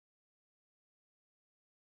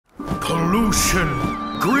pollution,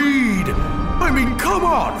 greed. I mean, come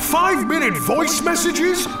on, 5-minute voice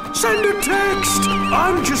messages? Send a text.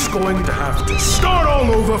 I'm just going to have to start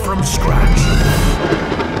all over from scratch.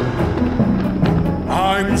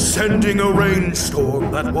 I'm sending a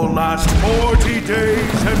rainstorm that will last 40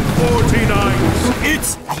 days and 40 nights.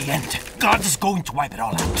 It's the end. God is going to wipe it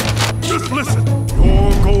all out. Just listen.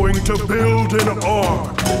 You're going to build an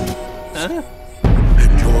ark. Huh?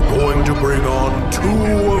 And you're going to bring on 2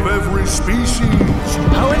 of every species.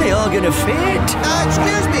 How are they all gonna fit?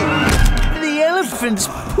 Excuse me. The elephant's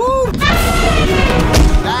poop.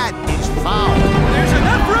 That is foul. There's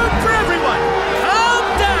enough room for everyone. Calm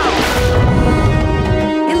down.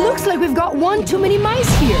 It looks like we've got one too many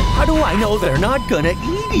mice here. How do I know they're not gonna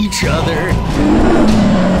eat each other?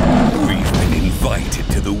 We've been invited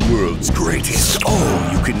to the world's greatest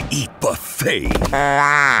all-you-can-eat buffet.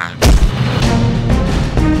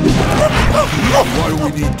 Why do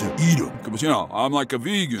we need to eat them? Because, you know, I'm like a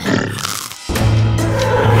vegan.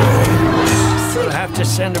 We'll have to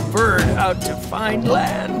send a bird out to find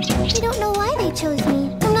land. I don't know why they chose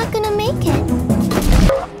me. I'm not gonna make it.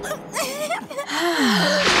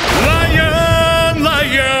 Lion,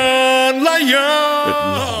 lion, lion! At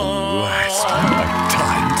long last, my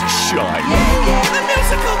time to shine. The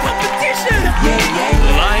musical competition.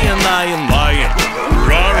 Lion, lion, lion,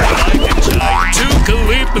 roar like a giant. Took a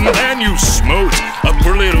leap and then you smote a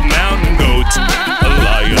poor little mountain goat. A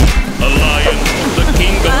lion, the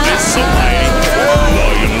king of this almighty.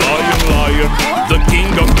 Lion, lion, lion, the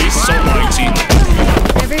king of this almighty.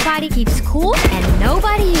 Everybody keeps cool and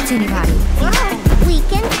nobody eats anybody. Wow, we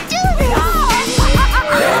can do this!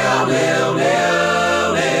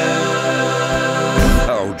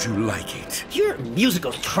 How'd you like it? You're a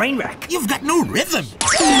musical train wreck. You've got no rhythm.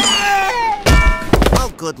 Oh,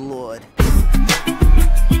 good Lord.